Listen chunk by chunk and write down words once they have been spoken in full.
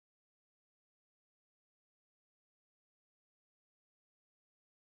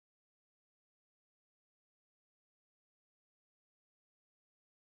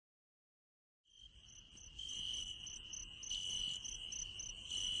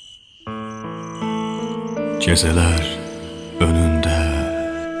Gecələr önündə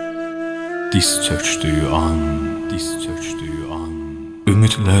diz çökdüyü an,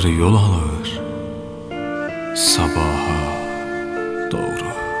 ümidlər yol alır sabaha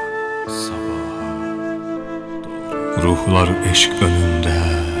doğru. Ruhlar eşq önündə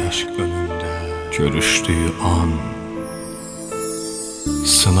görüşdüyü an,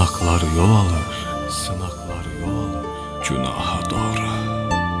 sınaqlar yol alır günaha doğru.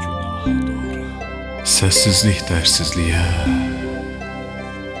 Səssizlik dərsizliyə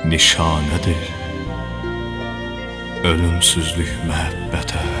nişanədir, ölümsüzlük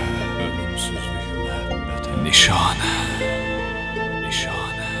məhəbbətə nişanə.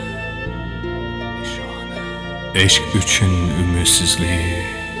 Eşq üçün ümidsizlik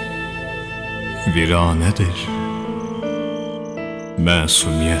viranədir,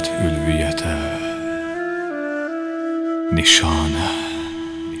 məsumiyyət ülviyyətə nişanə.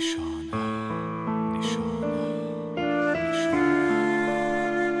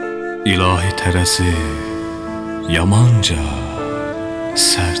 İlahi tərəzi yamanca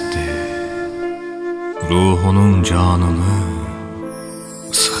sərtdir, ruhunun canını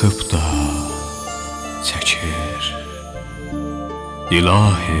sıxıb da çəkir.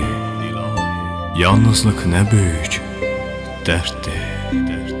 İlahi, yalnızlıq nə böyük dərddir,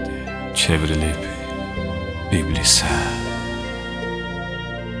 çevrilib iblisə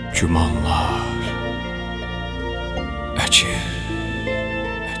gümanlar əkir.